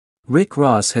Rick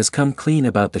Ross has come clean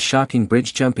about the shocking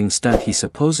bridge jumping stunt he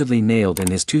supposedly nailed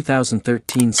in his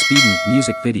 2013 Speedin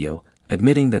music video,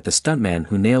 admitting that the stuntman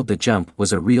who nailed the jump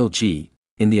was a real G.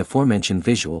 In the aforementioned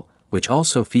visual, which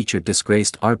also featured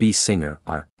disgraced R&B singer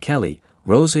R. Kelly,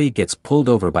 Rosie gets pulled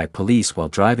over by police while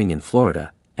driving in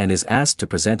Florida, and is asked to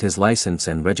present his license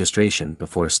and registration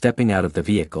before stepping out of the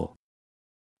vehicle.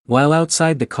 While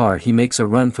outside the car he makes a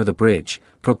run for the bridge,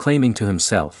 proclaiming to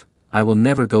himself, "I will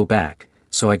never go back,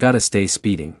 so I gotta stay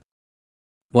speeding."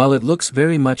 While it looks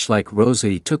very much like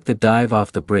Rosie took the dive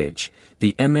off the bridge,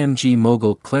 the MMG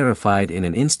mogul clarified in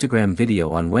an Instagram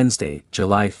video on Wednesday,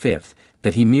 July 5,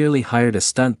 that he merely hired a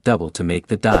stunt double to make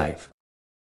the dive.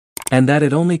 And that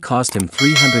it only cost him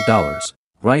 $300.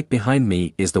 Right behind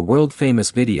me is the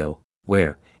world-famous video,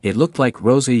 where it looked like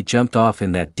Rosie jumped off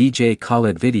in that DJ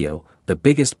Khaled video, the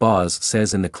biggest boss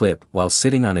says in the clip while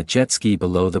sitting on a jet ski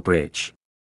below the bridge.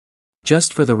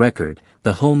 Just for the record,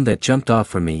 the home that jumped off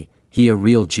for me, he a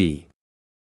real G.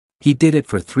 He did it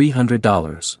for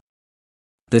 $300.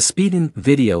 The Speedin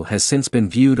video has since been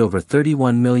viewed over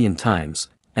 31 million times,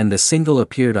 and the single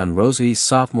appeared on Rosie's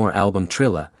sophomore album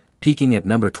Trilla, peaking at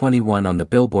number 21 on the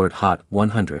Billboard Hot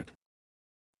 100.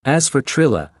 As for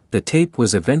Trilla, the tape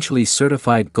was eventually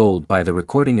certified gold by the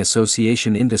Recording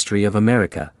Association Industry of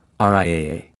America,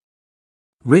 RIAA.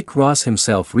 Rick Ross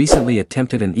himself recently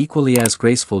attempted an equally as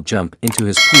graceful jump into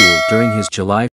his pool during his July